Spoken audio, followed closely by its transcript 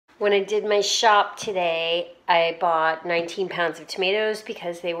When I did my shop today, I bought 19 pounds of tomatoes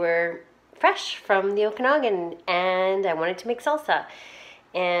because they were fresh from the Okanagan and I wanted to make salsa.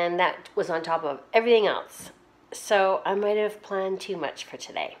 And that was on top of everything else. So I might have planned too much for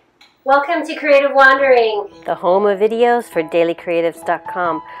today. Welcome to Creative Wandering, the home of videos for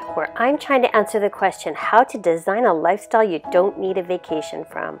dailycreatives.com, where I'm trying to answer the question, how to design a lifestyle you don't need a vacation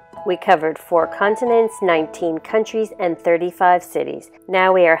from. We covered 4 continents, 19 countries, and 35 cities.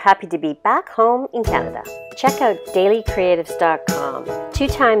 Now we are happy to be back home in Canada. Check out dailycreatives.com. 2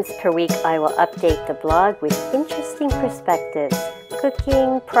 times per week I will update the blog with interesting perspectives,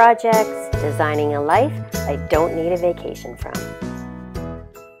 cooking, projects, designing a life I don't need a vacation from.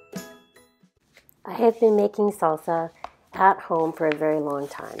 I have been making salsa at home for a very long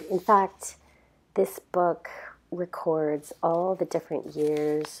time. In fact, this book records all the different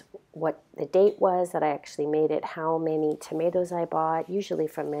years, what the date was that I actually made it, how many tomatoes I bought, usually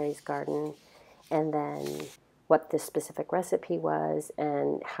from Mary's Garden, and then what the specific recipe was,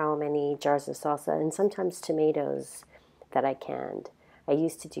 and how many jars of salsa, and sometimes tomatoes that I canned. I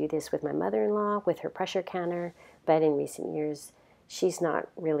used to do this with my mother-in-law with her pressure canner, but in recent years, she's not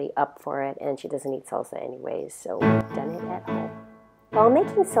really up for it, and she doesn't eat salsa anyways, so we've done it at home. While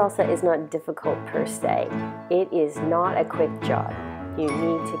making salsa is not difficult per se, it is not a quick job. You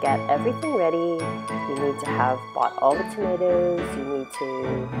need to get everything ready, you need to have bought all the tomatoes, you need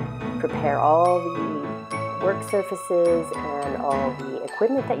to prepare all the work surfaces and all the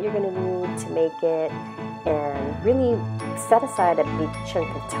equipment that you're going to need to make it, and really set aside a big chunk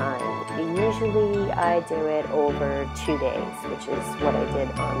of time. Usually I do it over 2 days, which is what I did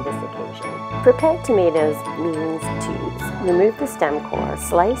on this occasion. Prepared tomatoes means to remove the stem core,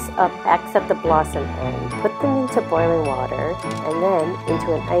 slice up X at the blossom end, put them into boiling water, and then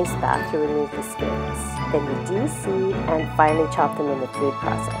into an ice bath to remove the skins. Then you de-seed and finally chop them in the food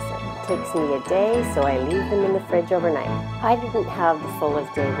processor. Takes me a day, so I leave them in the fridge overnight. I didn't have the full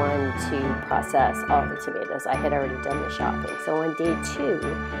of day 1 to process all the tomatoes. I had already done the shopping. So on day 2,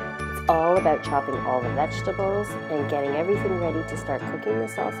 it's all about chopping all the vegetables and getting everything ready to start cooking the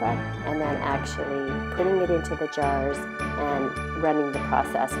salsa, and then actually putting it into the jars and running the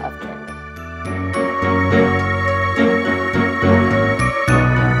process of canning.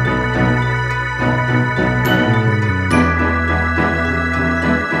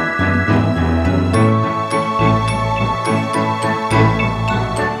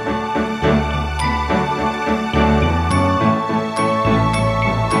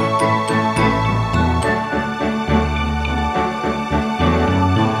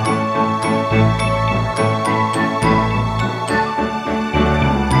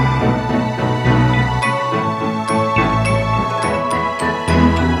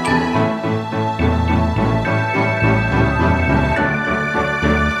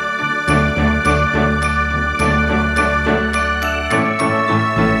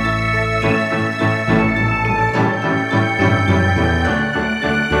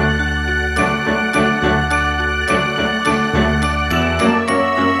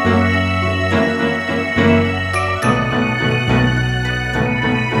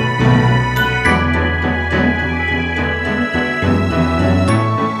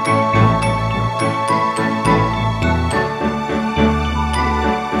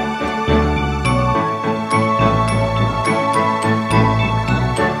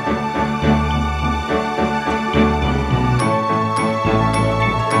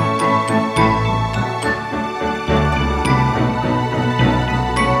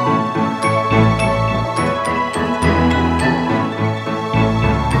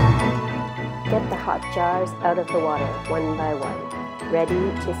 Jars out of the water one by one, ready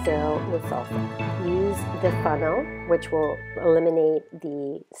to fill with salsa. Use the funnel, which will eliminate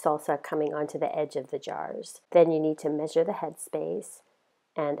the salsa coming onto the edge of the jars. Then you need to measure the headspace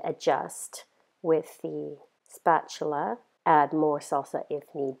and adjust with the spatula. Add more salsa if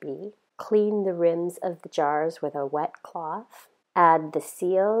need be. Clean the rims of the jars with a wet cloth. Add the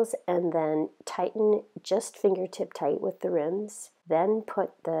seals and then tighten just fingertip tight with the rims. Then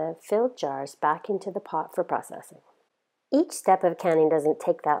put the filled jars back into the pot for processing. Each step of canning doesn't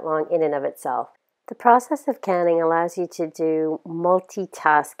take that long in and of itself. The process of canning allows you to do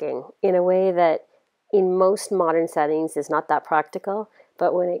multitasking in a way that in most modern settings is not that practical,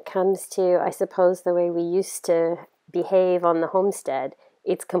 but when it comes to, I suppose, the way we used to behave on the homestead,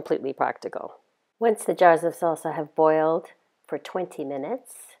 it's completely practical. Once the jars of salsa have boiled for 20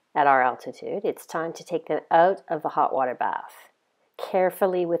 minutes at our altitude, it's time to take them out of the hot water bath,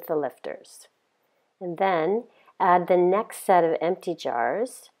 carefully with the lifters. And then add the next set of empty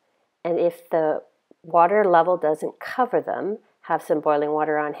jars, and if the water level doesn't cover them, Have some boiling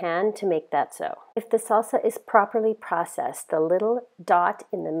water on hand to make that so. If the salsa is properly processed, the little dot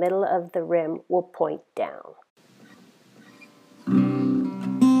in the middle of the rim will point down.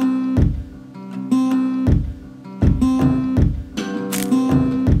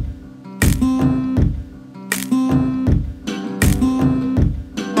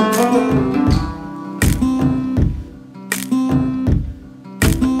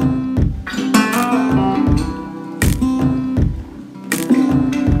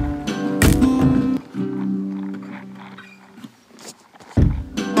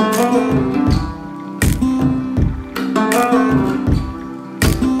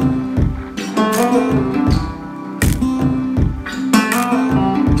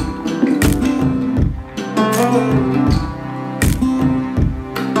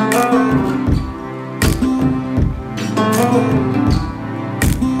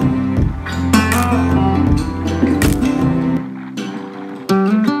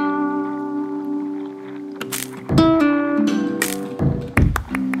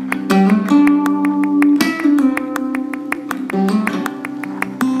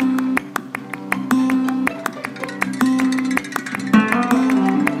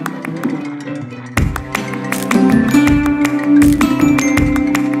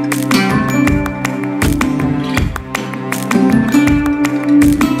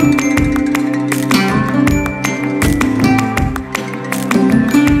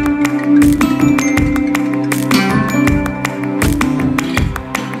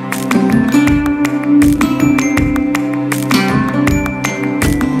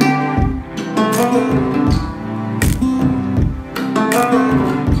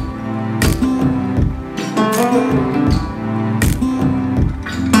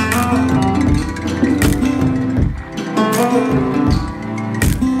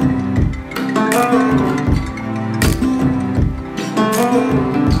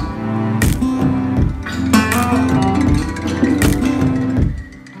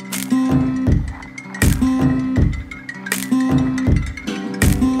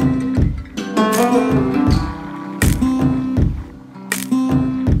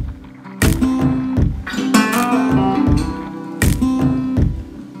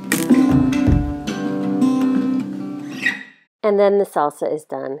 And then the salsa is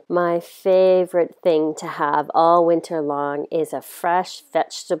done. My favorite thing to have all winter long is a fresh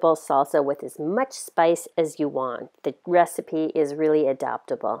vegetable salsa with as much spice as you want. The recipe is really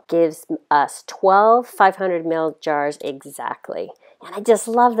adaptable. Gives us 12 500 ml jars exactly. And I just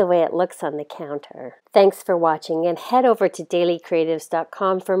love the way it looks on the counter. Thanks for watching, and head over to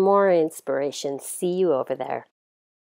dailycreatives.com for more inspiration. See you over there.